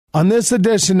On this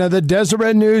edition of the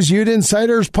Deseret News Ute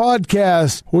Insiders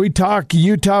podcast, we talk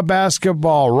Utah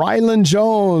basketball, Ryland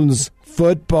Jones,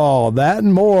 football, that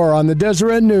and more on the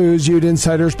Deseret News Ute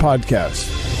Insiders podcast.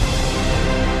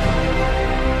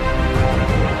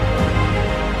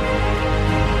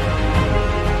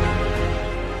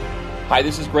 Hi,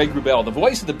 this is Greg Wrubell, the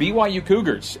voice of the BYU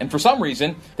Cougars, and for some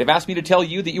reason, they've asked me to tell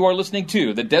you that you are listening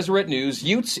to the Deseret News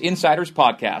Utes Insiders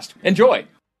podcast. Enjoy!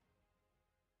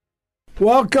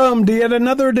 Welcome to yet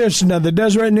another edition of the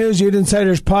Deseret News Ute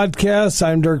Insiders podcast.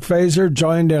 I'm Dirk Fazer,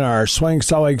 joined in our Swank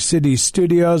Salt Lake City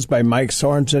studios by Mike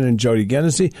Sorensen and Jody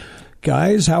Genessy.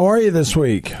 Guys, how are you this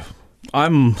week?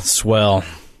 I'm swell.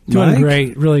 Doing Mike?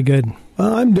 great, really good.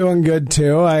 Well, I'm doing good,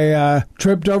 too. I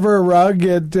tripped over a rug.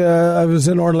 I was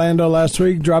in Orlando last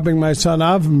week dropping my son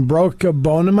off and broke a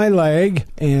bone in my leg.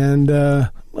 And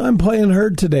I'm playing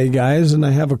hurt today, guys, and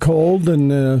I have a cold.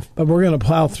 But we're going to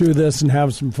plow through this and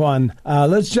have some fun.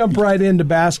 Let's jump right into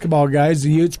basketball, guys.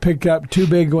 The Utes picked up two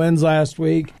big wins last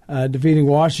week, defeating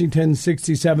Washington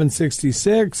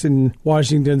 67-66 and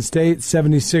Washington State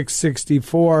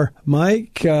 76-64.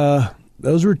 Mike,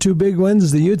 those were two big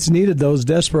wins. The Utes needed those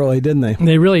desperately, didn't they?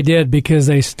 They really did, because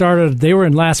they were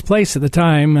in last place at the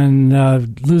time,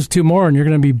 and lose two more and you're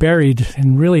going to be buried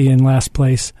and really in last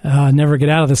place. Never get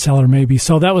out of the cellar maybe.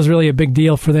 So that was really a big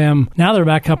deal for them. Now they're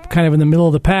back up kind of in the middle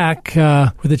of the pack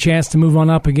with a chance to move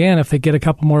on up again if they get a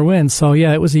couple more wins. So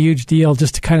yeah, it was a huge deal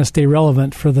just to kind of stay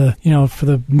relevant for the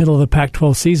middle of the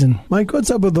Pac-12 season. Mike, what's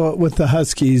up with the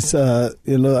Huskies?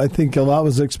 I think a lot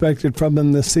was expected from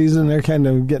them this season. They're kind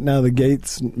of getting out of the gate.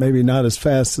 Maybe not as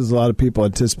fast as a lot of people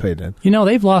anticipated.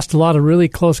 They've lost a lot of really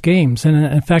close games. And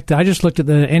in fact, I just looked at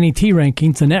the NET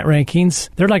rankings, the net rankings.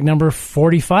 They're like number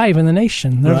 45 in the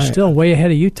nation. They're still way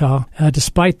ahead of Utah,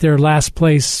 despite their last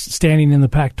place standing in the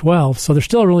Pac-12. So they're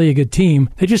still really a good team.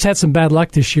 They just had some bad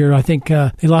luck this year. I think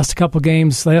they lost a couple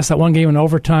games. They lost that one game in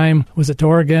overtime. Was it to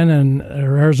Oregon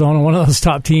or Arizona, one of those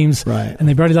top teams? Right. And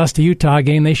they've already lost a Utah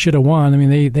game they should have won. I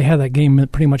mean, they had that game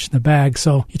pretty much in the bag.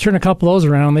 So you turn a couple of those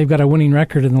around, they've got a winning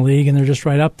record in the league, and they're just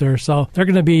right up there. So they're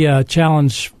going to be a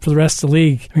challenge for the rest of the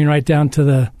league. I mean, right down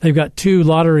to they've got two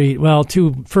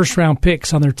first-round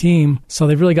picks on their team, so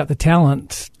they've really got the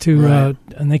talent to,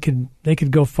 and they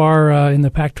could go far in the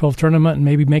Pac-12 tournament and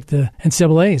maybe make the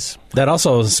NCAAs. That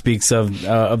also speaks of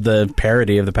the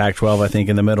parity of the Pac-12, I think,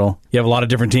 in the middle. You have a lot of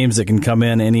different teams that can come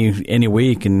in any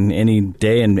week and any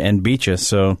day and beat you.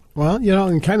 So, well,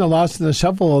 and kind of lost in the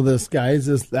shuffle of this, guys,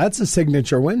 that's a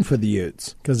signature win for the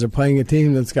Utes because they're playing a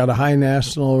team that's got a high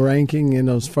national ranking,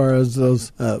 as far as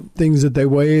those things that they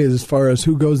weigh as far as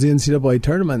who goes to the NCAA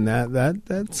tournament.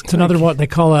 That's it's another what they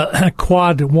call a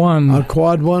quad one. A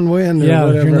quad one win. Yeah,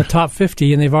 or they're in the top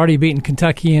 50, and they've already beaten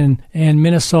Kentucky and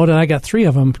Minnesota. I got three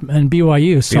of them, and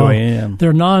BYU. So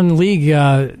their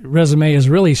non-league resume is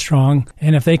really strong,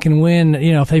 and if they can win,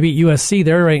 if they beat USC,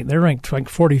 they're ranked like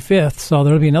 45th. So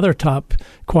there'll be another top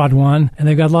quad one, and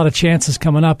they've got a lot of chances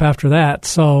coming up after that.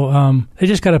 So they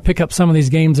just got to pick up some of these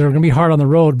games that are going to be hard on the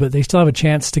road, but they still have a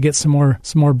chance to get some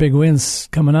more big wins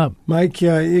coming up. Mike,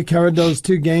 you covered those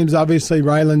two games. Obviously,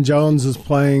 Ryland Jones is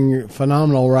playing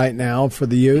phenomenal right now for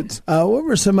the Utes. What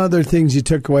were some other things you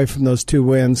took away from those two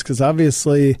wins? Because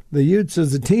obviously, the Utes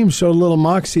as a team showed a little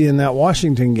moxie in that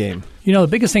Washington game. The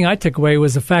biggest thing I took away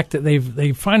was the fact that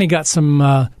they finally got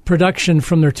some production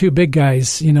from their two big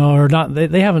guys. Or not?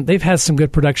 They've had some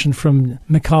good production from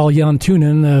Mikael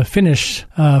Jantunen, the Finnish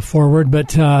forward.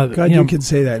 But God, you can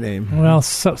say that name. Well,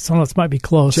 some of us might be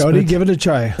close. Jody, give it a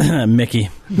try. Mickey.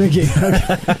 Okay.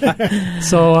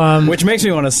 So, which makes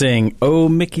me want to sing, "Oh,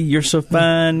 Mickey, you're so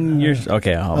fine."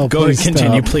 Okay, I'll go and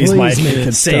continue, stop. please Mike.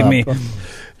 stop. Save me.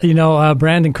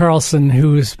 Brandon Carlson,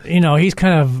 who's, he's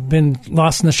kind of been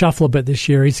lost in the shuffle a bit this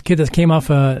year. He's a kid that came off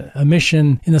a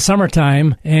mission in the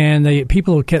summertime, and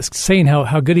people kept saying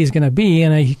how good he's going to be,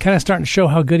 and he's kind of starting to show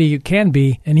how good he can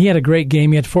be. And he had a great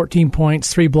game. He had 14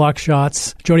 points, 3 block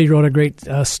shots. Jody wrote a great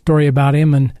story about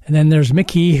him. And then there's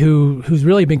Mickey, who's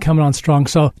really been coming on strong.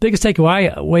 So the biggest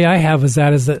takeaway I have is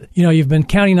that, you've been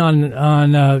counting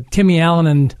on Timmy Allen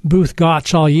and Booth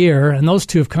Gotch all year, and those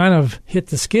two have kind of hit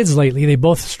the skids lately. They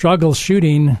both struggle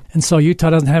shooting, and so Utah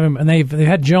doesn't have him. And they've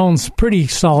had Jones pretty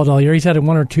solid all year. He's had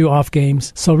 1 or 2 off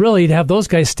games. So really, to have those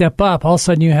guys step up, all of a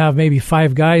sudden you have maybe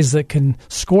 5 guys that can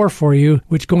score for you.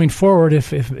 Which going forward,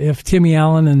 if Timmy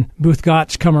Allen and Booth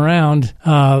Gotch come around,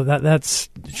 that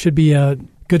should be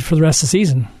good for the rest of the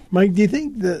season. Mike, do you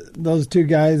think that those two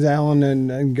guys, Allen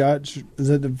and Gutsch, is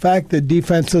it the fact that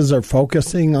defenses are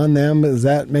focusing on them? Is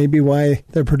that maybe why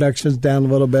their production's down a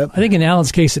little bit? I think in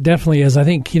Allen's case, it definitely is. I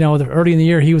think, early in the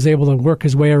year, he was able to work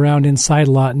his way around inside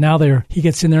a lot. Now he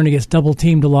gets in there and he gets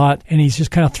double-teamed a lot, and he's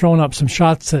just kind of throwing up some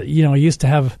shots that, he used to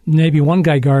have maybe one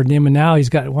guy guarding him, and now he's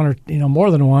got one or,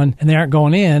 more than one, and they aren't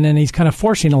going in, and he's kind of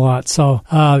forcing a lot. So,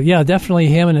 definitely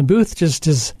him. And Booth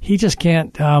he just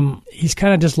can't, he's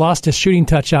kind of just lost his shooting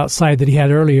touch outside that he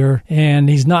had earlier, and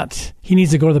he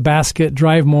needs to go to the basket,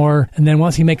 drive more, and then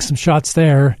once he makes some shots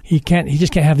there, he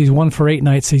just can't have these 1-for-8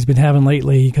 nights that he's been having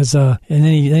lately, because and then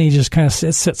he just kind of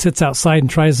sits outside and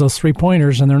tries those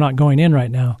 3-pointers, and they're not going in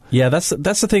right now. Yeah, that's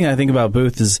the thing I think about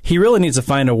Booth is he really needs to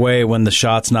find a way when the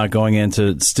shot's not going in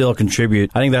to still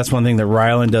contribute. I think that's one thing that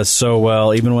Ryland does so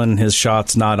well, even when his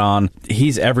shot's not on.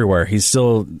 He's everywhere. He's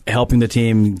still helping the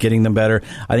team, getting them better.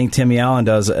 I think Timmy Allen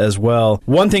does as well.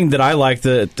 One thing that I like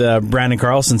that Brandon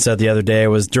Carlson said the other day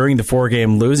was during the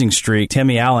 4-game losing streak,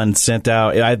 Timmy Allen sent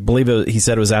out, I believe he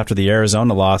said it was after the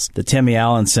Arizona loss, that Timmy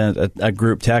Allen sent a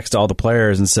group text to all the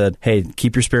players and said, hey,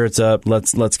 keep your spirits up,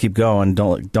 let's keep going,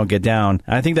 don't get down.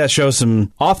 And I think that shows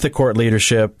some off-the-court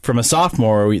leadership from a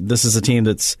sophomore. This is a team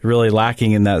that's really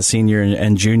lacking in that senior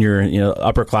and junior,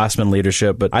 upperclassman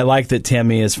leadership, but I like that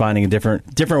Timmy is finding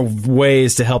different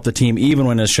ways to help the team even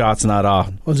when his shot's not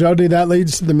off. Well, Jody, that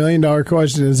leads to the million-dollar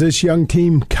question. Is this young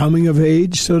team coming of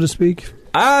age, so to speak?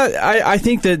 I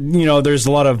think that there's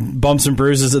a lot of bumps and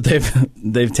bruises that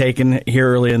they've taken here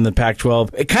early in the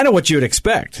Pac-12. Kind of what you would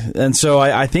expect, and so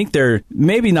I think they're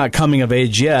maybe not coming of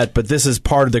age yet, but this is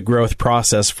part of the growth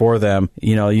process for them.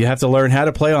 You have to learn how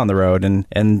to play on the road,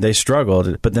 and they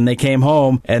struggled, but then they came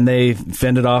home and they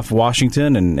fended off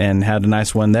Washington and had a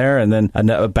nice win there, and then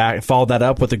followed that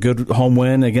up with a good home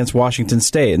win against Washington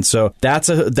State, and so that's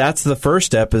the first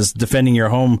step is defending your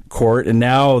home court, and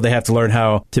now they have to learn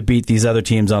how to beat these other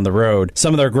teams on the road.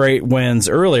 Some of their great wins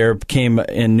earlier came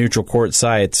in neutral court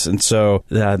sites, and so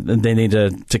they need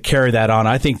to carry that on.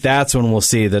 I think that's when we'll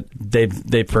see that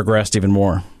they've progressed even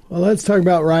more. Well, let's talk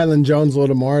about Ryland Jones a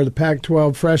little more, the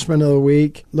Pac-12 Freshman of the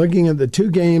Week. Looking at the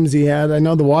two games he had, I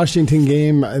know the Washington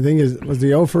game, I think was the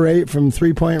 0-for-8 from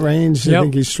three-point range. Yep. I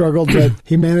think he struggled, but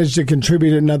he managed to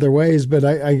contribute in other ways. But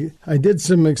I did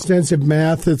some extensive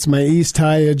math. It's my East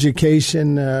High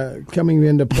education coming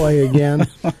into play again.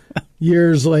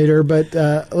 Years later, but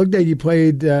looked like he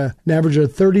played an average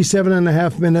of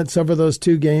 37.5 minutes over those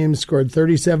two games, scored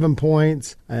 37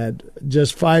 points, had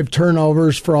just 5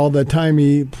 turnovers for all the time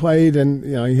he played, and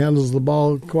he handles the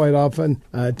ball quite often.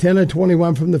 10 of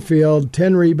 21 from the field,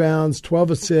 10 rebounds,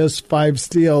 12 assists, 5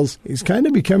 steals. He's kind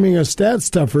of becoming a stat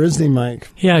stuffer, isn't he, Mike?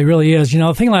 Yeah, he really is.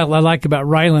 The thing I like about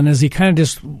Ryland is he kind of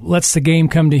just lets the game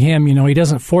come to him. He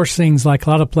doesn't force things like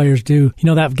a lot of players do.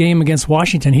 That game against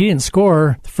Washington, he didn't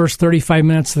score the first 35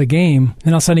 minutes of the game.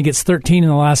 Then all of a sudden he gets 13 in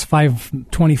the last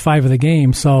 5:25 of the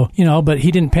game. So, but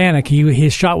he didn't panic.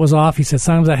 His shot was off. He said,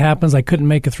 sometimes that happens. I couldn't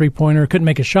make a 3-pointer, couldn't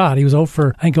make a shot. He was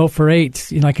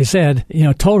 0-for-8, like I said,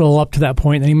 total up to that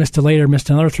point. Then he missed another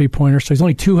 3-pointer. So he's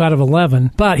only 2 out of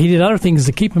 11. But he did other things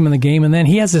to keep him in the game. And then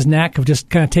he has this knack of just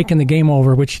kind of taking the game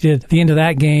over, which he did at the end of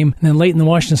that game. And then late in the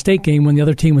Washington State game, when the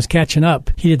other team was catching up,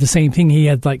 he did the same thing. He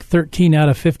had like 13 out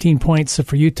of 15 points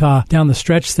for Utah down the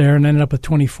stretch there and ended up with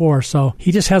 24. So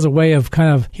he just has a way of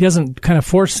he doesn't kind of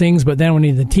force things, but then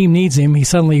when the team needs him, he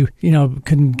suddenly,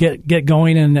 can get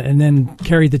going and then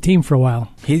carry the team for a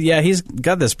while. He's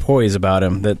got this poise about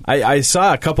him that I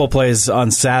saw a couple plays on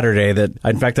Saturday that,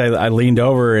 in fact, I leaned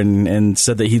over and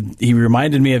said that he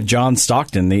reminded me of John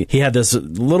Stockton. He had this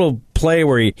little play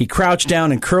where he crouched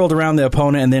down and curled around the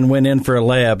opponent and then went in for a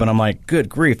layup, and I'm like, good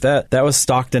grief, that was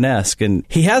Stockton-esque. And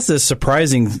he has this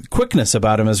surprising quickness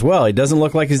about him as well. He doesn't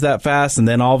look like he's that fast, and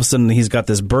then all of a sudden he's got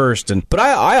this burst. But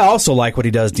I also like what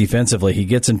he does defensively. He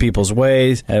gets in people's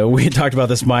ways. We had talked about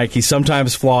this, Mike. He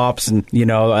sometimes flops, and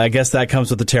I guess that comes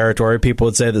with the territory. People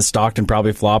would say that Stockton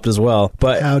probably flopped as well.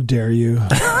 But how dare you?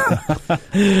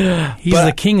 He's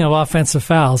the king of offensive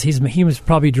fouls. He was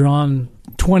probably drawn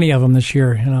 20 of them this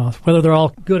year, whether they're all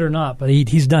good or not, but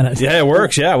he's done it. Yeah, it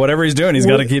works. Yeah, whatever he's doing, he's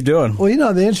got to keep doing.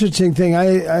 Well, the interesting thing,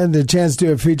 I had the chance to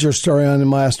do a feature story on him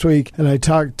last week, and I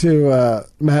talked to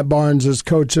Matt Barnes, his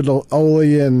coach at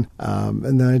Ole, and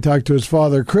then I talked to his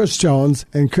father, Chris Jones,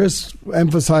 and Chris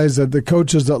emphasized that the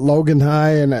coaches at Logan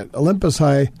High and at Olympus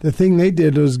High, the thing they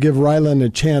did was give Ryland a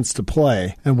chance to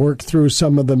play and work through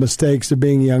some of the mistakes of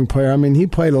being a young player. I mean, he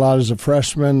played a lot as a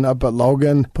freshman up at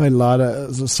Logan, played a lot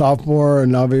as a sophomore, and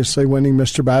and obviously winning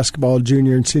Mr. Basketball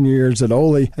junior and senior years at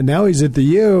Ole. And now he's at the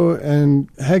U, and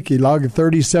heck, he logged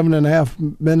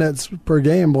 37.5 minutes per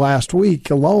game last week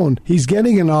alone. He's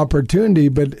getting an opportunity,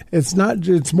 but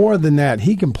it's more than that.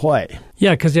 He can play.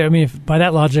 Yeah, because, I mean, by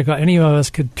that logic, any of us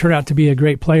could turn out to be a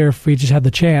great player if we just had the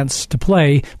chance to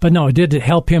play. But no, it did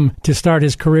help him to start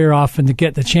his career off and to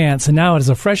get the chance. And now as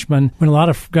a freshman, when a lot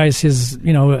of guys, as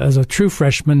a true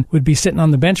freshman, would be sitting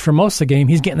on the bench for most of the game,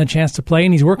 he's getting the chance to play,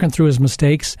 and he's working through his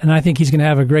mistakes. And I think he's going to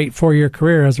have a great 4-year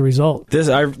career as a result.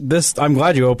 I'm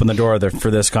glad you opened the door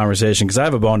for this conversation, because I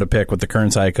have a bone to pick with the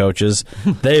Kearns-High coaches.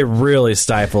 They really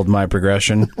stifled my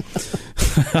progression.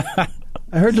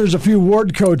 I heard there's a few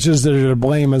Ward coaches that are to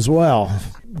blame as well.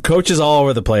 Coaches all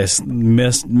over the place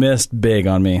missed big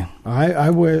on me.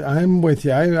 I'm with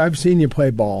you. I've seen you play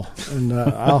ball, and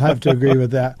I'll have to agree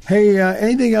with that. Hey,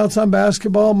 anything else on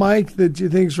basketball, Mike, that you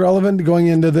think is relevant going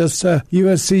into this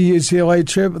USC-UCLA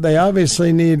trip? They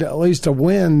obviously need at least a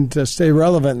win to stay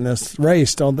relevant in this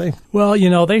race, don't they? Well,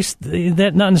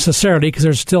 that not necessarily, because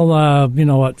there's still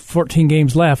 14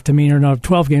 games left.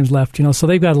 12 games left. So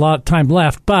they've got a lot of time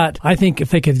left. But I think if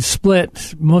they could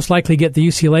split, most likely get the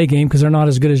UCLA game, because they're not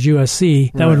as good as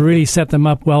USC. That would really set them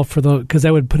up well because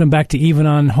that would put them back to even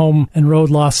on home and road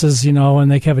losses,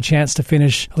 and they have a chance to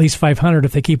finish at least 500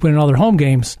 if they keep winning all their home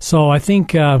games. So I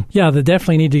think, they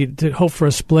definitely need to hope for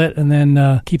a split and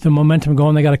then keep the momentum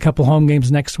going. They got a couple home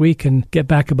games next week and get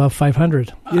back above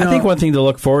 500. I think one thing to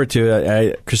look forward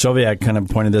to, Krzyzewski kind of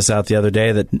pointed this out the other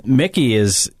day, that Mickey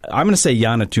is, I'm going to say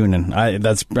Janne Tunen.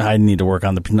 I need to work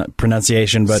on the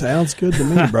pronunciation, but sounds good to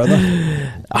me, brother.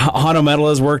 Hanno Metala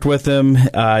has worked with him.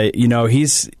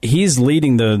 He's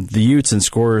leading the Utes in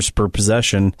scores per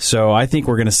possession, so I think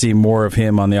we're going to see more of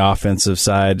him on the offensive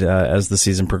side as the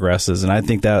season progresses, and I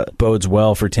think that bodes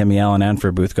well for Timmy Allen and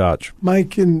for Booth Gotch.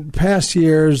 Mike, in past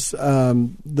years,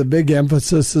 the big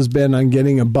emphasis has been on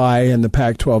getting a bye in the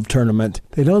Pac-12 tournament.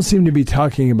 They don't seem to be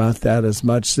talking about that as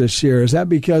much this year. Is that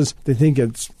because they think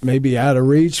it's maybe out of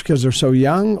reach because they're so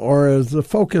young, or has the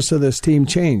focus of this team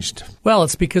changed? Well,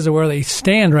 it's because of where they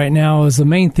stand right now is the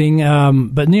main thing.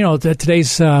 But, at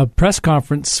today's press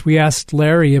conference, we asked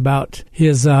Larry about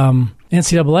his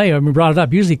NCAA. We brought it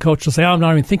up. Usually coach will say, I'm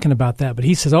not even thinking about that. But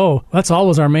he says, that's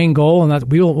always our main goal, and that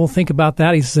we'll think about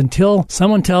that. He says, until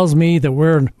someone tells me that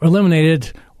we're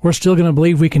eliminated, we're still going to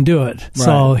believe we can do it. Right.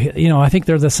 So, I think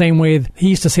they're the same way. He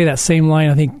used to say that same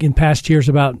line, I think, in past years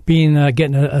about being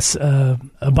getting a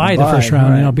bye the first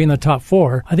round, right. Being the top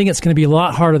 4. I think it's going to be a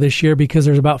lot harder this year because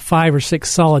there's about 5 or 6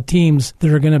 solid teams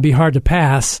that are going to be hard to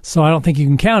pass. So I don't think you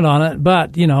can count on it.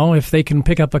 But, if they can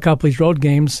pick up a couple of these road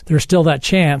games, there's still that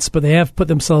chance. But they have put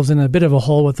themselves in a bit of a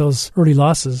hole with those early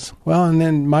losses. Well, and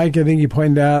then, Mike, I think you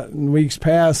pointed out in weeks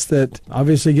past that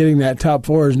obviously getting that top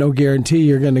 4 is no guarantee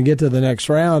you're going to get to the next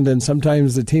round. And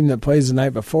sometimes the team that plays the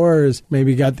night before has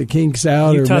maybe got the kinks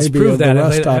out, Utah's or maybe proved that. The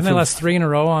rust off. And they lost 3 in a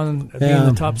row on being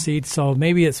the top seed. So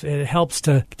maybe it helps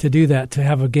to do that, to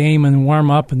have a game and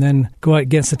warm up and then go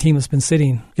against a team that's been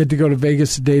sitting. Get to go to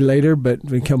Vegas a day later, but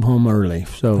we come home early.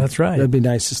 So that's right. That'd be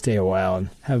nice to stay a while and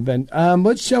have been.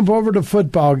 Let's jump over to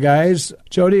football, guys.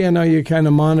 Jody, I know you kind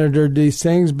of monitored these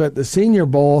things, but the Senior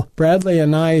Bowl, Bradley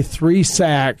Anae, 3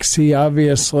 sacks. He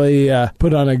obviously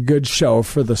put on a good show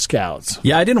for the Scouts.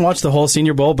 Yeah, I didn't watch the whole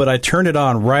Senior Bowl, but I turned it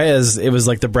on right as it was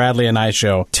like the Bradley Anae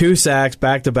show. 2 sacks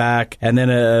back to back, and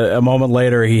then a moment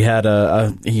later he had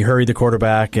he hurried the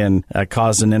quarterback and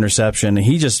caused an interception.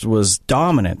 He just was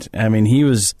dominant. I mean, he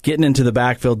was getting into the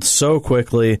backfield so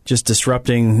quickly, just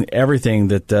disrupting everything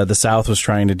that the South was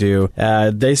trying to do.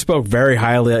 They spoke very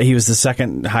highly. He was the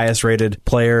second highest rated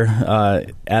player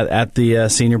at the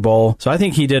Senior Bowl. So I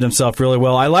think he did himself really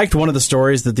well. I liked one of the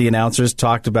stories that the announcers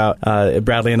talked about.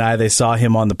 Bradley and they saw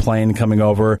him on the plane coming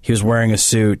over. He was wearing a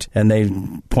suit, and they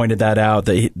pointed that out,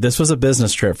 that this was a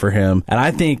business trip for him. And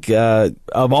I think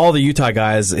of all the Utah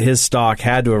guys, his stock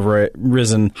had to have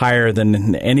risen higher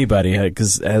than anybody,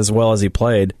 because as well as he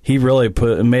played, he really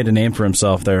made a name for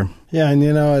himself there. Yeah, and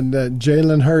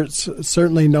Jalen Hurts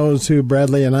certainly knows who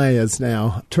Bradley Anae is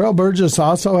now. Terrell Burgess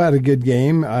also had a good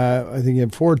game. I think he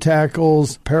had 4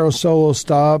 tackles, pair of solo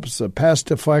stops, a pass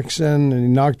deflection, and he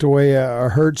knocked away a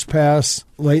Hurts pass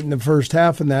late in the first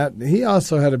half, and that he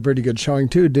also had a pretty good showing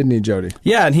too, didn't he, Jody?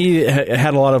 Yeah, and he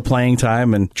had a lot of playing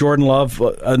time, and Jordan Love,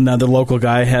 another local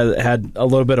guy, had a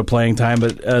little bit of playing time,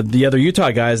 but the other Utah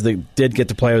guys that did get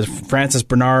to play was Francis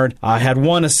Bernard, had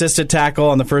 1 assisted tackle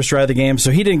on the first drive of the game,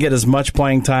 so he didn't get as much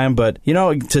playing time, but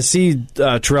to see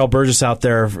Terrell Burgess out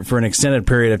there for an extended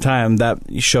period of time, that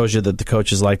shows you that the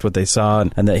coaches liked what they saw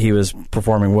and that he was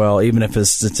performing well, even if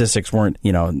his statistics weren't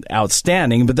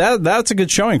outstanding, but that's a good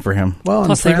showing for him. Well,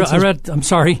 Plus, I read. I'm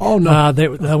sorry. Oh no.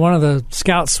 One of the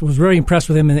scouts was really impressed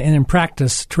with him, and in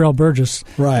practice, Terrell Burgess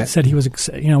said he was,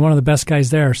 one of the best guys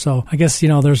there. So I guess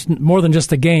there's more than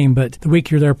just a game, but the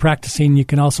week you're there practicing, you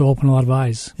can also open a lot of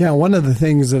eyes. Yeah, one of the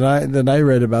things that I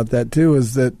read about that too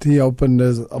is that he opened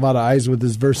a lot of eyes with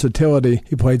his versatility.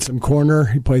 He played some corner,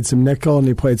 he played some nickel, and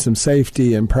he played some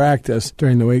safety in practice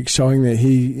during the week, showing that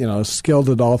he skilled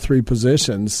at all three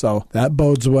positions. So that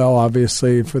bodes well,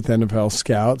 obviously, with NFL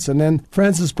scouts. And then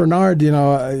Francis Bernard, did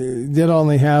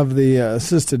only have the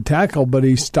assisted tackle, but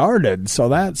he started. So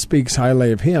that speaks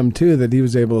highly of him, too, that he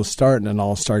was able to start in an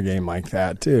all-star game like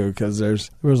that, too, because there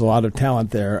was a lot of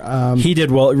talent there. He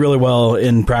did really well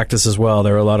in practice as well.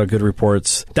 There were a lot of good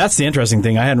reports. That's the interesting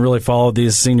thing. I hadn't really followed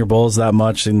these Senior Bowls that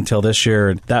much until this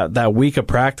year. That week of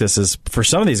practice is, for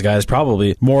some of these guys,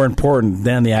 probably more important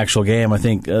than the actual game. I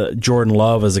think Jordan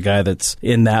Love is a guy that's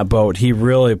in that boat. He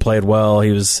really played well.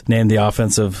 He was named the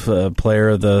offensive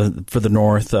player for the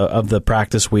North of the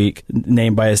practice week,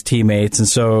 named by his teammates. And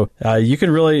so you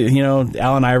can really,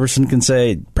 Allen Iverson can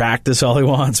say practice all he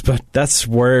wants, but that's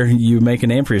where you make a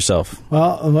name for yourself.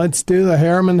 Well, let's do the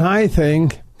Harriman High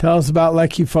thing. Tell us about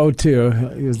Leki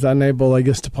Fotu. He was unable, I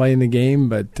guess, to play in the game,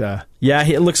 but... Yeah,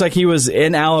 it looks like he was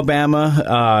in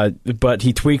Alabama, but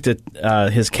he tweaked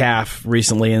his calf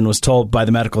recently and was told by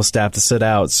the medical staff to sit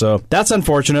out. So that's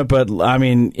unfortunate, but, I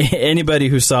mean, anybody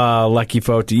who saw Leki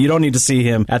Fotu, you don't need to see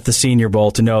him at the Senior Bowl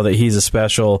to know that he's a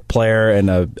special player and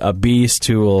a beast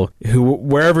who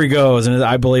wherever he goes, and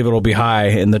I believe it'll be high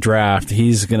in the draft,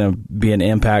 he's going to be an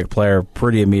impact player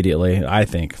pretty immediately, I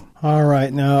think. All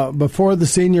right. Now, before the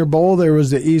Senior Bowl, there was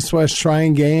the East-West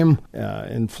Shrine game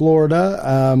in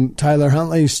Florida. Tyler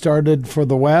Huntley started for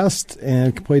the West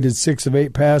and completed 6 of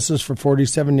 8 passes for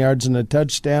 47 yards and a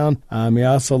touchdown. He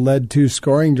also led 2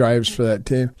 scoring drives for that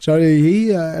team. So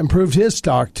he improved his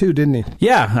stock, too, didn't he?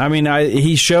 Yeah. I mean,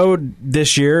 he showed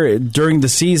this year during the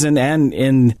season and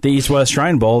in the East-West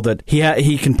Shrine Bowl that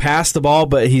he can pass the ball,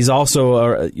 but he's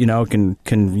also,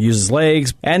 can use his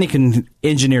legs, and he can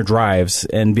engineer drives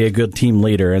and be a good team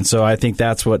leader. And so I think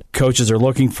that's what coaches are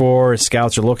looking for,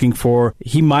 scouts are looking for.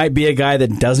 He might be a guy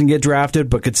that doesn't get drafted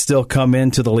but could still come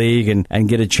into the league and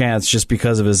get a chance just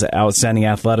because of his outstanding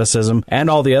athleticism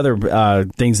and all the other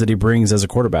things that he brings as a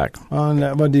quarterback.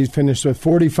 What did he finish with?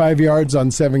 45 yards on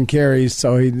 7 carries,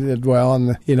 so he did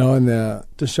well.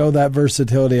 To show that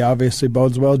versatility obviously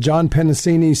bodes well. John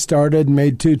Pennicini started,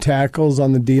 made 2 tackles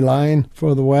on the D-line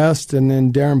for the West, and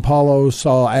then Darren Paulo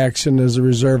saw action as a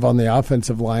reserve on the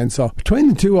offensive line. So between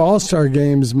the 2 All-Star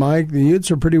games, Mike, the Utes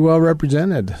are pretty well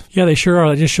represented. Yeah, they sure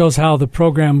are. It just shows how the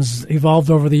program's evolved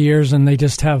over the years, and they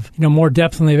just have more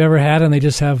depth than they've ever had, and they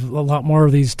just have a lot more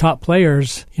of these top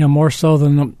players, more so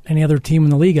than any other team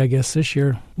in the league, I guess, this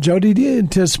year. Jody, do you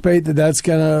anticipate that that's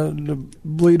going to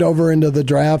bleed over into the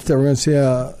draft? That we're going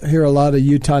to hear a lot of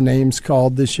Utah names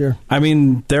called this year? I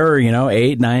mean, there are,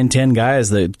 8, 9, 10 guys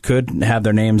that could have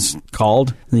their names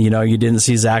called. You didn't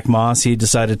see Zach Moss. He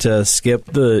decided to skip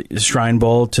the Shrine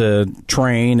Bowl to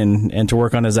train and to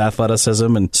work on his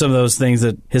athleticism and some of those things,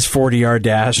 that his 40-yard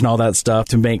dash and all that stuff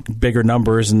to make bigger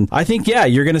numbers. And I think,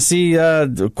 you're going to see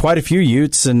quite a few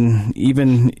Utes, and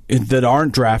even that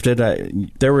aren't drafted.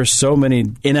 There were so many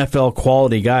NFL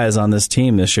quality guys on this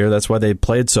team this year. That's why they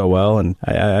played so well, and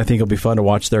I think it'll be fun to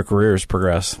watch their careers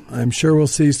progress. I'm sure we'll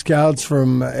see scouts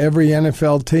from every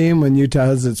NFL team when Utah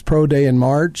has its pro day in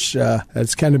March.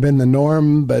 That's kind of been the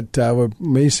norm, but we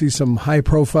may see some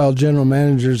high-profile general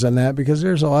managers on that because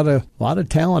there's a lot of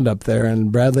talent up there.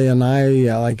 And Bradley and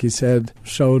I, like you said,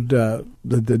 showed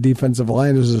the defensive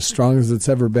line is as strong as it's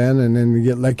ever been, and then you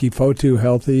get Leki Fotu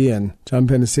healthy and John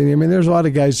Pennicini. I mean, there's a lot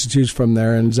of guys to choose from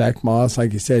there, and Zach Moss,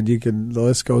 like you said, the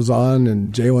list goes on,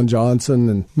 and Jalen Johnson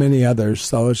and many others.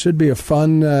 So it should be a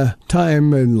fun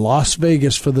time in Las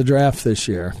Vegas for the draft this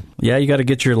year. Yeah, you got to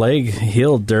get your leg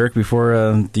healed, Dirk, before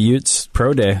the Utes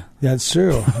Pro Day. That's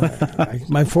true.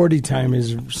 My 40 time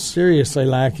is seriously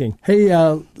lacking. Hey,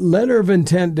 Letter of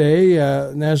Intent Day,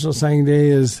 National Signing Day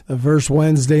is the first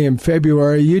Wednesday in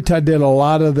February. Utah did a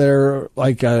lot of their,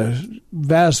 a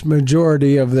vast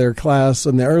majority of their class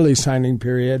in the early signing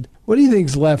period. What do you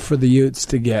think's left for the Utes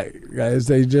to get, guys?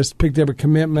 They just picked up a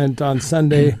commitment on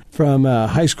Sunday from a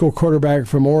high school quarterback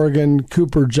from Oregon,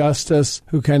 Cooper Justice,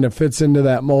 who kind of fits into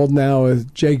that mold now,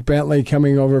 with Jake Bentley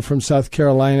coming over from South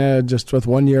Carolina just with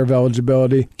 1 year of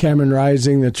eligibility, Cameron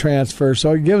Rising, the transfer.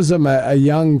 So it gives them a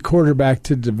young quarterback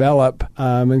to develop.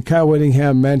 And Kyle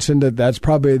Whittingham mentioned that that's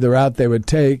probably the route they would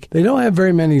take. They don't have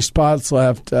very many spots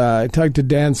left. I talked to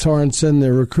Dan Sorensen,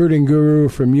 the recruiting guru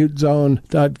from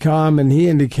UteZone.com, and he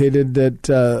indicated indicated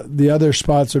that the other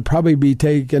spots would probably be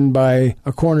taken by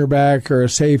a cornerback or a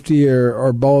safety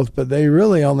or both, but they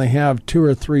really only have 2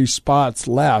 or 3 spots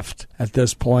left at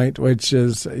this point, which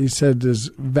is, he said,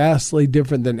 is vastly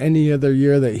different than any other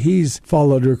year that he's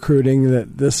followed recruiting,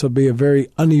 that this will be a very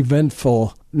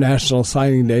uneventful National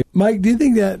Signing Day. Mike, do you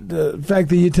think that the fact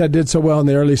that Utah did so well in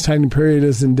the early signing period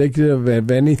is indicative of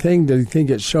anything? Do you think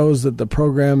it shows that the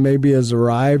program maybe has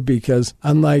arrived? Because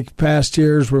unlike past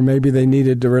years where maybe they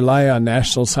needed to rely on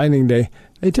National Signing Day,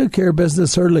 they took care of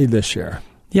business early this year.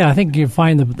 Yeah, I think you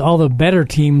find that all the better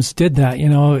teams did that. You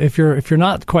know, if you're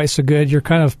not quite so good, you're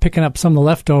kind of picking up some of the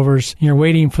leftovers. You're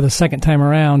waiting for the second time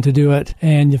around to do it.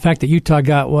 And the fact that Utah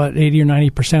got 80 or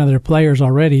 90% of their players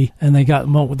already, and they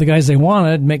got the guys they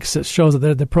wanted, shows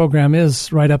that the program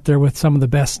is right up there with some of the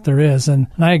best there is. And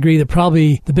I agree that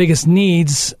probably the biggest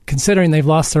needs, considering they've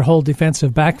lost their whole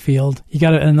defensive backfield, you got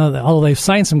to. Although they've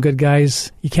signed some good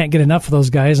guys, you can't get enough of those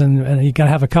guys, and you got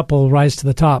to have a couple rise to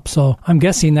the top. So I'm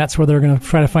guessing that's where they're going to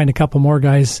try to find a couple more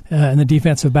guys in the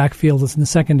defensive backfield that's in the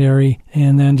secondary,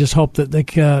 and then just hope that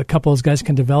a couple of those guys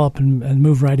can develop and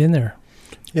move right in there.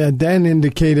 Yeah, Dan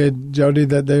indicated, Jody,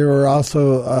 that they were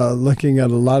also looking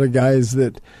at a lot of guys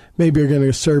that maybe are going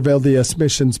to serve LDS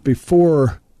missions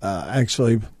before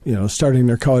actually, starting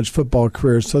their college football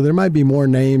careers. So there might be more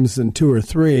names than 2 or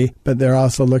 3, but they're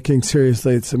also looking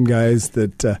seriously at some guys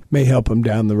that may help them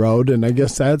down the road. And I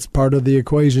guess that's part of the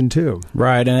equation too.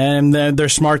 Right, and they're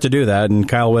smart to do that. And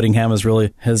Kyle Whittingham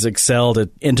has excelled at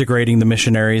integrating the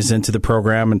missionaries into the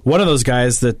program. And one of those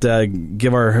guys that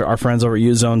give our friends over at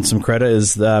U-Zone some credit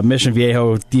is Mission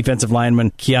Viejo defensive lineman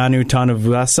Keanu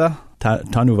Tanuvasa.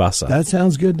 That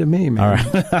sounds good to me, man. All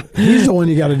right. He's the one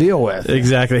you got to deal with.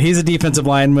 Exactly. He's a defensive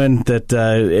lineman that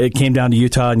it came down to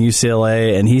Utah and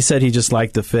UCLA, and he said he just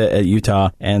liked the fit at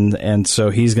Utah, and so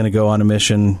he's going to go on a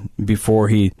mission before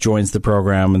he joins the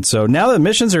program. And so now that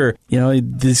missions are,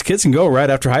 these kids can go right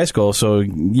after high school, so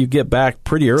you get back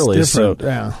pretty early. So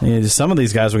yeah. Some of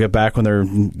these guys will get back when they're,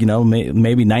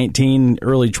 maybe 19,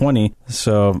 early 20.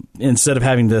 So instead of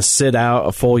having to sit out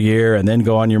a full year and then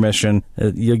go on your mission,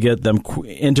 you'll get them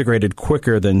integrated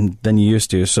quicker than you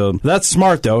used to. So that's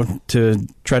smart, though, to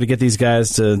try to get these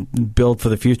guys to build for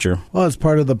the future. Well, it's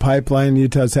part of the pipeline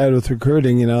Utah's had with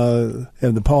recruiting. They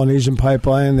have the Polynesian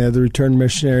pipeline, they have the return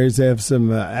missionaries, they have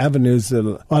some avenues that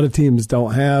a lot of teams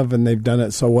don't have, and they've done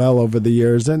it so well over the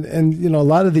years. And a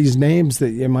lot of these names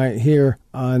that you might hear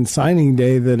on signing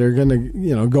day that are going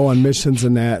to, go on missions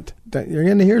and that you're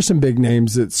going to hear some big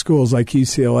names that schools like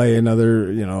UCLA and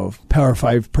other, Power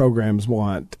 5 programs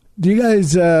want. Do you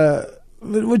guys,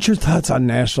 what's your thoughts on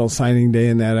National Signing Day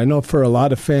and that? I know for a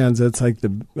lot of fans, it's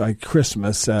like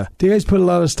Christmas. Do you guys put a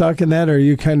lot of stock in that, or are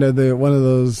you kind of one of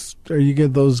those, or you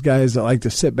get those guys that like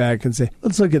to sit back and say,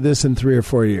 let's look at this in 3 or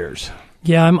 4 years?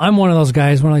 Yeah, I'm one of those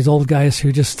guys, one of these old guys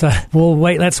who just,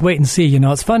 let's wait and see.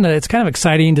 It's fun. It's kind of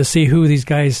exciting to see who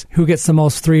gets the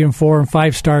most 3 and 4 and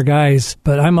 5-star guys.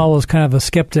 But I'm always kind of a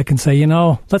skeptic and say,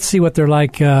 let's see what they're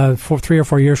like for 3 or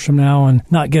 4 years from now, and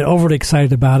not get overly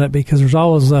excited about it, because there's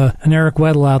always an Eric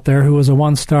Weddle out there who was a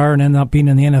 1-star and ended up being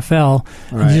in the NFL.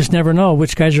 Right. You just never know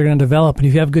which guys are going to develop. And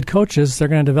if you have good coaches, they're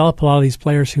going to develop a lot of these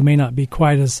players who may not be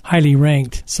quite as highly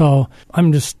ranked. So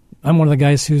I'm one of the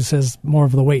guys who says more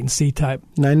of the wait-and-see type.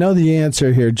 And I know the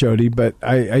answer here, Jody, but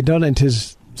I don't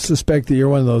suspect that you're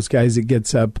one of those guys that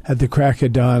gets up at the crack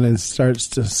of dawn and starts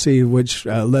to see which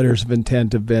letters of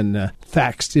intent have been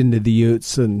faxed into the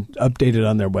Utes and updated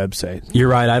on their website. You're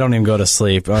right. I don't even go to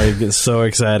sleep. I get so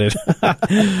excited.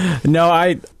 No,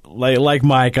 Like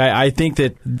Mike, I think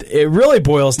that it really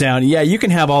boils down. Yeah, you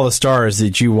can have all the stars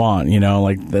that you want,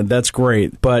 that's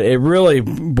great. But it really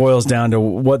boils down to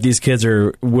what these kids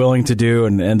are willing to do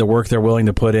and the work they're willing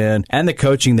to put in and the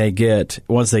coaching they get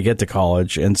once they get to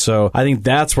college. And so I think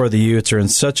that's where the Utes are in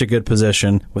such a good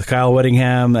position with Kyle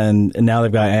Whittingham, and now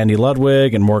they've got Andy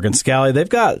Ludwig and Morgan Scalley. They've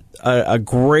got a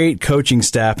great coaching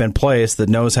staff in place that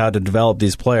knows how to develop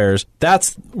these players.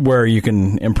 That's where you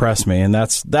can impress me, and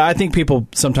I think people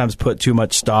sometimes put too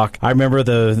much stock. I remember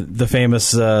the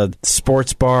famous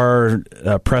sports bar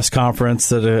press conference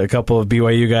that a couple of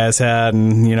BYU guys had,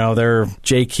 and they're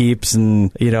Jay Keeps,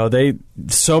 and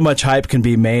so much hype can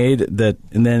be made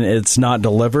and then it's not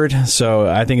delivered. So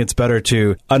I think it's better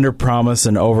to under-promise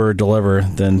and over-deliver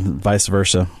than vice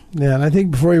versa. Yeah, and I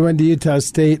think before he went to Utah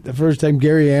State, the first time,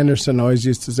 Gary Anderson always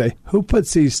used to say, who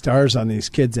puts these stars on these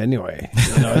kids anyway?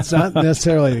 It's not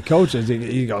necessarily the coaches.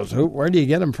 He goes, where do you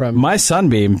get them from? My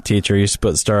Sunbeam teacher used to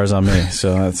put stars on me,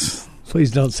 so that's... Please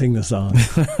don't sing the song.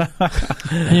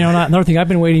 And, another thing, I've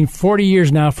been waiting 40 years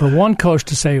now for one coach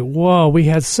to say, whoa, we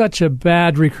had such a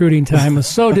bad recruiting time. It was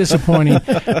so disappointing.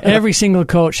 Every single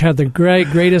coach had the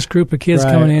greatest group of kids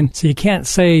coming in. So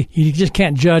you just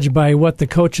can't judge by what the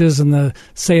coaches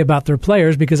say about their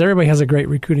players, because everybody has a great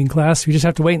recruiting class. You just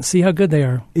have to wait and see how good they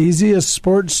are. Easiest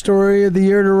sports story of the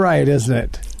year to write, isn't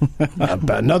it?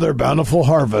 Another bountiful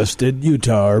harvest at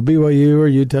Utah or BYU or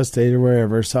Utah State or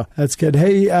wherever. So that's good.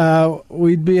 Hey,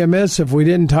 we'd be amiss if we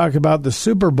didn't talk about the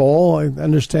Super Bowl. I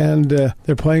understand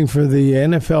they're playing for the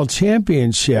NFL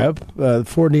championship,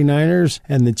 49ers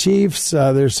and the Chiefs.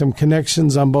 There's some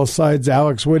connections on both sides.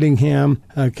 Alex Whittingham,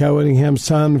 Kyle Whittingham's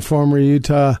son, former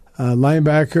Utah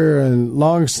linebacker and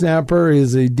long snapper,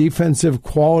 is a defensive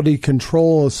quality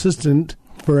control assistant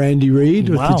for Andy Reid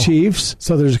with the Chiefs.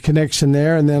 So there's a connection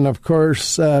there. And then, of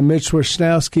course, Mitch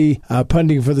Wishnowsky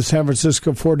punting for the San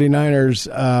Francisco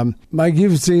 49ers. Mike,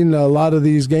 you've seen a lot of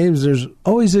these games. There's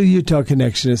always a Utah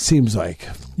connection, it seems like.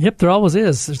 Yep, there always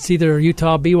is. It's either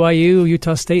Utah, BYU,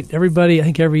 Utah State. Everybody, I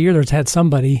think every year there's had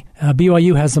somebody.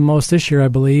 BYU has the most this year, I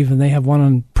believe, and they have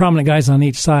prominent guys on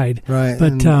each side. Right,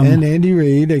 but, and Andy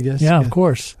Reid, I guess. Yeah, of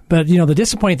course. But, the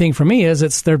disappointing thing for me is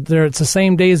it's the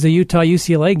same day as the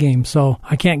Utah-UCLA game, so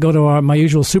I can't go to my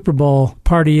usual Super Bowl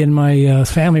party in my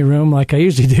family room like I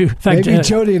usually do. In fact, maybe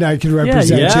Jody and I can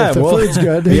represent you if the food's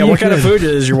good. Yeah, what kind of food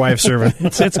is your wife serving?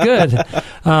 It's good.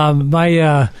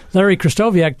 My Larry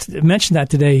Kristoviak mentioned that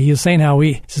today. He was saying how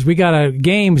we got a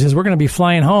game. He says we're going to be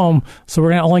flying home, so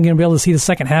we're only going to be able to see the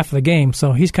second half of the game.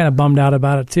 So he's kind of bummed out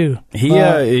about it too. He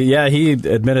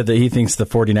admitted that he thinks the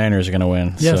 49ers are going to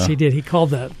win. Yes, he did. He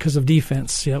called that because of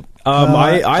defense. Yep.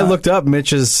 I looked up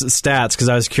Mitch's stats because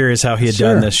I was curious how he had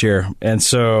done this year. And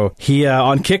so he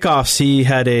on kickoffs, he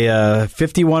had a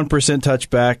 51%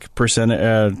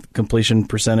 touchback completion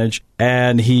percentage,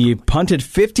 and he punted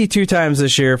 52 times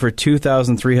this year for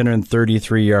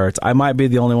 2,333 yards. I might be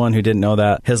the only one who didn't know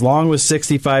that. His long was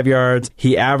 65 yards.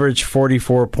 He averaged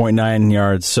 44.9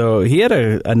 yards. So he had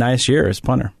a nice year as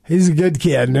punter. He's a good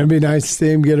kid, and it'd be nice to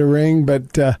see him get a ring.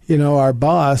 But, our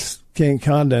boss, Kent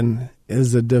Condon,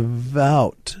 is a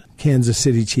devout Kansas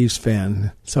City Chiefs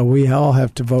fan. So we all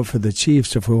have to vote for the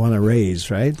Chiefs if we want to raise,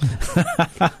 right?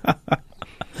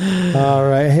 All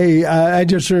right. Hey, I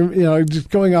just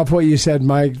going off what you said,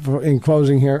 Mike, in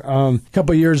closing here, a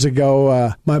couple years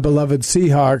ago, my beloved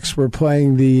Seahawks were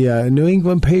playing the New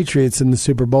England Patriots in the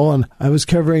Super Bowl, and I was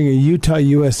covering a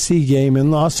Utah-USC game in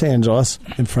Los Angeles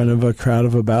in front of a crowd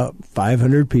of about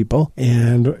 500 people,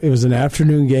 and it was an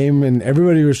afternoon game, and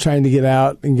everybody was trying to get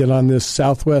out and get on this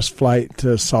Southwest flight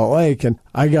to Salt Lake, and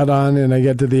I got on and I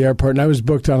got to the airport, and I was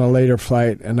booked on a later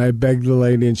flight, and I begged the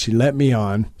lady, and she let me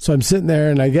on. So I'm sitting there,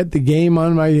 and I get the game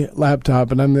on my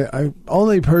laptop, and I'm the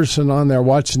only person on there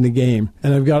watching the game,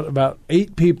 and I've got about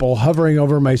 8 people hovering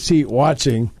over my seat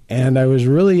watching. And I was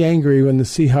really angry when the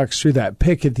Seahawks threw that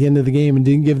pick at the end of the game and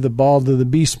didn't give the ball to the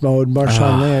beast mode,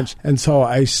 Marshawn Lynch. And so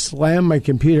I slammed my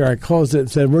computer, I closed it and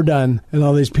said, we're done. And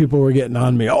all these people were getting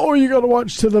on me. Oh, you got to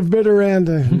watch to the bitter end.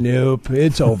 Nope,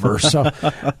 it's over. So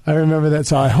I remember that.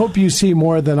 So I hope you see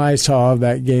more than I saw of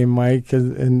that game, Mike.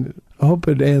 And I hope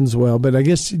it ends well. But I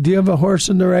guess, do you have a horse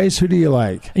in the race? Who do you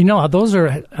like? I'm not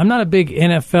a big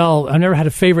NFL. I've never had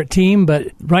a favorite team, but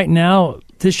right now,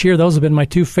 this year, those have been my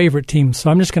 2 favorite teams.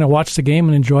 So I'm just going to watch the game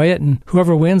and enjoy it, and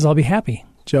whoever wins, I'll be happy.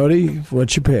 Jody,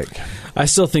 what's your pick? I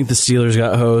still think the Steelers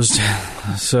got hosed,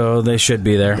 so they should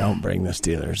be there. Don't bring the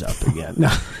Steelers up again. No.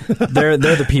 They're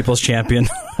the people's champion.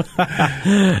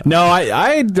 No,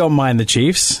 I don't mind the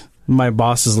Chiefs. My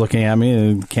boss is looking at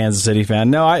me, a Kansas City fan.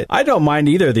 No, I don't mind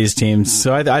either of these teams.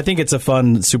 So I think it's a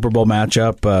fun Super Bowl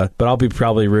matchup, but I'll be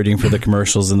probably rooting for the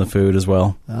commercials and the food as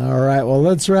well. All right, well,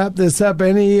 let's wrap this up.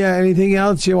 Anything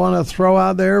else you want to throw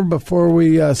out there before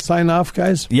we sign off,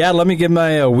 guys? Yeah, let me give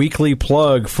my weekly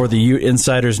plug for the Ute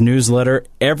Insiders newsletter.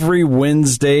 Every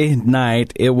Wednesday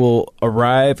night, it will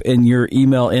arrive in your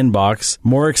email inbox.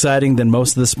 More exciting than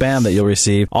most of the spam that you'll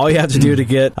receive. All you have to do to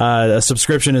get a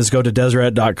subscription is go to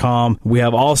Deseret.com. We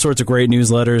have all sorts of great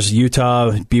newsletters, Utah,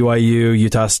 BYU,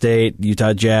 Utah State,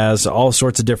 Utah Jazz, all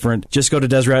sorts of different. Just go to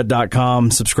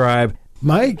Deseret.com, subscribe.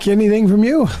 Mike, anything from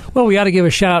you? Well, we got to give a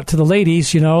shout out to the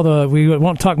ladies. We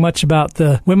won't talk much about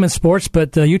the women's sports,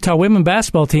 but the Utah women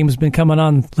basketball team has been coming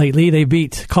on lately. They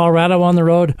beat Colorado on the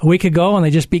road a week ago, and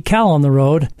they just beat Cal on the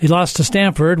road. They lost to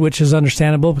Stanford, which is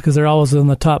understandable because they're always in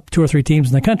the top 2 or 3 teams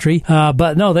in the country.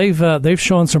 But no, they've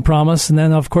shown some promise. And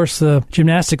then, of course, the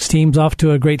gymnastics team's off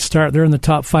to a great start. They're in the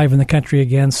top 5 in the country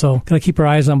again, so got to keep our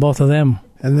eyes on both of them.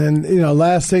 And then,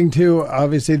 last thing, too,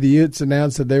 obviously the Utes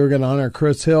announced that they were going to honor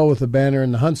Chris Hill with a banner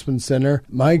in the Huntsman Center.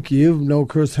 Mike, you know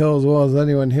Chris Hill as well as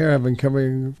anyone here. I've been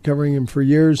covering him for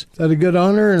years. Is that a good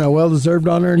honor and a well-deserved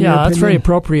honor in your opinion? Yeah, that's very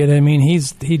appropriate. I mean,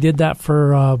 he did that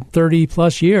for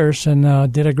 30-plus years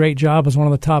and did a great job as one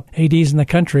of the top ADs in the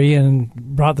country and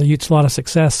brought the Utes a lot of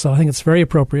success. So I think it's very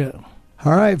appropriate.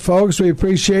 All right, folks, we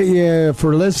appreciate you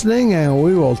for listening, and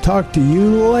we will talk to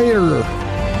you later.